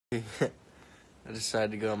I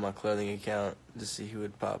decided to go on my clothing account to see who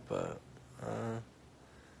would pop up.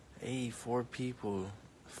 84 people,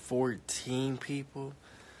 14 people,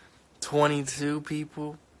 22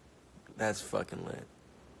 people. That's fucking lit.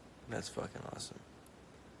 That's fucking awesome.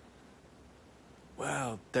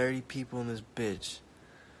 Wow, 30 people in this bitch.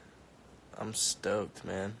 I'm stoked,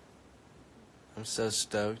 man. I'm so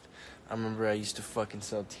stoked. I remember I used to fucking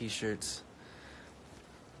sell t-shirts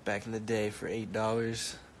back in the day for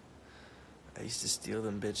 $8. I used to steal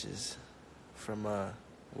them bitches from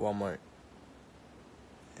Walmart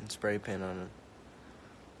and spray paint on them.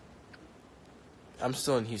 I'm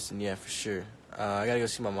still in Houston, yeah, for sure. I gotta go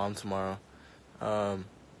see my mom tomorrow. The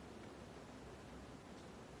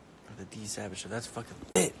D Savage show, that's fucking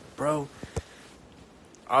lit, bro.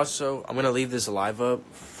 Also, I'm gonna leave this live up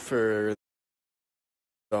for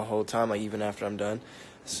the whole time, like even after I'm done,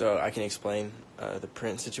 so I can explain the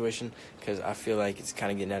print situation, because I feel like it's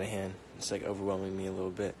kind of getting out of hand. It's like overwhelming me a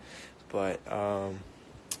little bit, but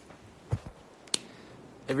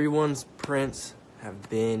everyone's prints have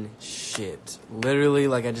been shipped. Literally,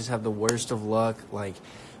 like, I just have the worst of luck. Like,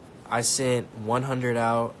 I sent 100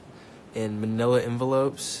 out in manila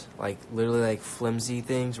envelopes, like literally like flimsy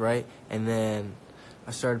things, right? And then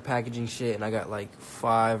I started packaging shit, and I got like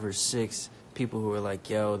 5 or 6 people who were like,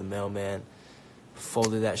 yo, the mailman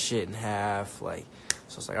folded that shit in half. Like,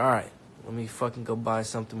 so it's like, all right, let me fucking go buy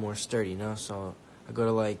something more sturdy, you know? So I go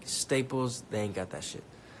to like Staples, they ain't got that shit.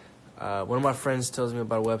 One of my friends tells me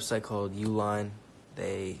about a website called Uline.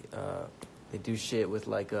 They do shit with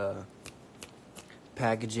like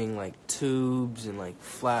packaging, like tubes and like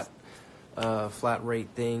flat rate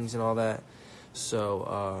things and all that.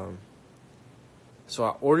 So so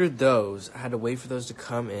I ordered those. I had to wait for those to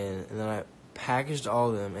come in, and then I packaged all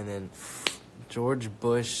of them, and then George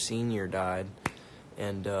Bush Sr. died,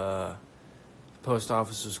 and post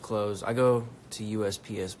office was closed. I go to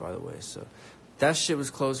USPS, by the way, so that shit was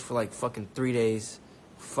closed for like fucking 3 days.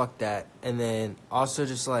 Fuck that. And then also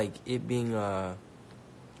just like it being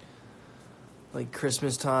like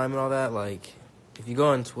Christmas time and all that, like if you go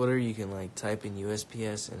on Twitter, you can like type in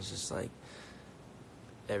USPS, and it's just like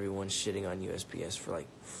everyone's shitting on USPS for like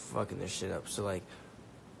fucking their shit up. So like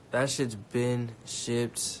that shit's been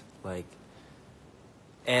shipped, like,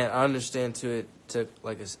 and I understand too, it took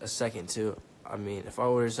like a second too. I mean, if I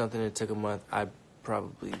ordered something and it took a month, I'd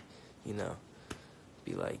probably, you know,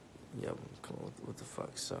 be like, yo, come on, what the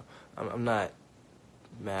fuck? So I'm not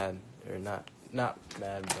mad, or not mad,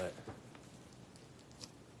 but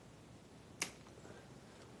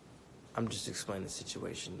I'm just explaining the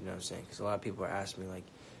situation, you know what I'm saying? Because a lot of people are asking me, like,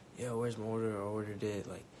 yo, where's my order? I ordered it.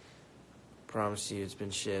 Like, promise you it's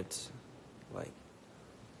been shipped. Like,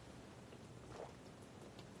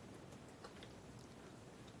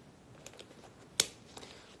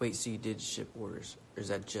 wait, so you did ship orders? Or is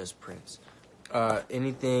that just prints?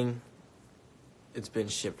 Anything, it's been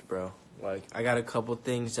shipped, bro. Like, I got a couple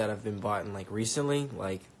things that have been bought in, like, recently.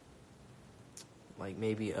 Like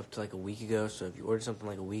maybe up to, like, a week ago. So if you ordered something,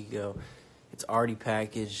 like, a week ago, it's already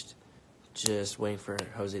packaged. Just waiting for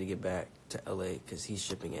Jose to get back to LA because he's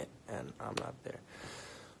shipping it and I'm not there.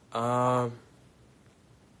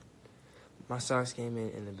 My socks came in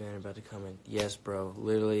and the banner about to come in. Yes, bro.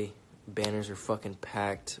 Literally, banners are fucking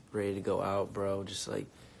packed, ready to go out, bro. Just like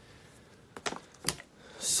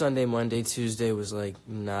Sunday, Monday, Tuesday was like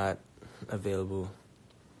not available.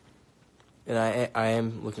 And I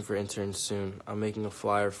am looking for interns soon. I'm making a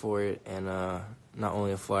flyer for it, and not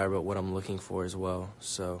only a flyer, but what I'm looking for as well.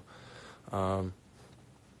 So,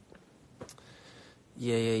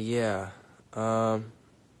 yeah.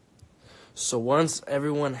 So once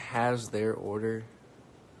everyone has their order,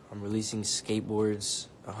 I'm releasing skateboards,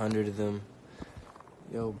 100 of them.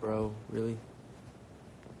 Yo, bro, really?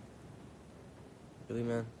 Really,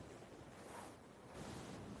 man?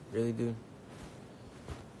 Really, dude?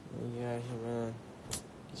 Yeah, man.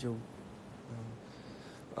 Get your...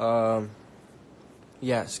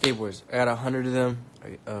 Yeah, skateboards. I got 100 of them,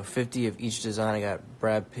 50 of each design. I got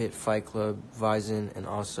Brad Pitt, Fight Club, Vizn, and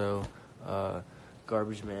also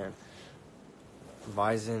Garbage Man.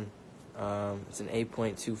 Vizn, it's an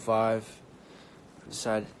 8.25. I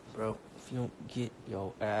decided, bro, if you don't get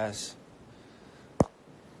your ass...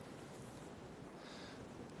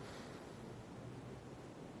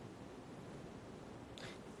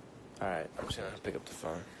 Alright, I'm just gonna pick up the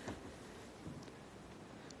phone.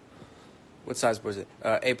 What size board is it?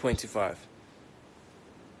 8.25.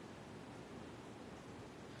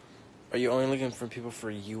 Are you only looking for people for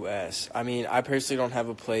US? I mean, I personally don't have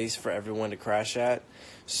a place for everyone to crash at.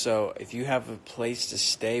 So if you have a place to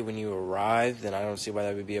stay when you arrive, then I don't see why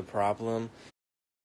that would be a problem.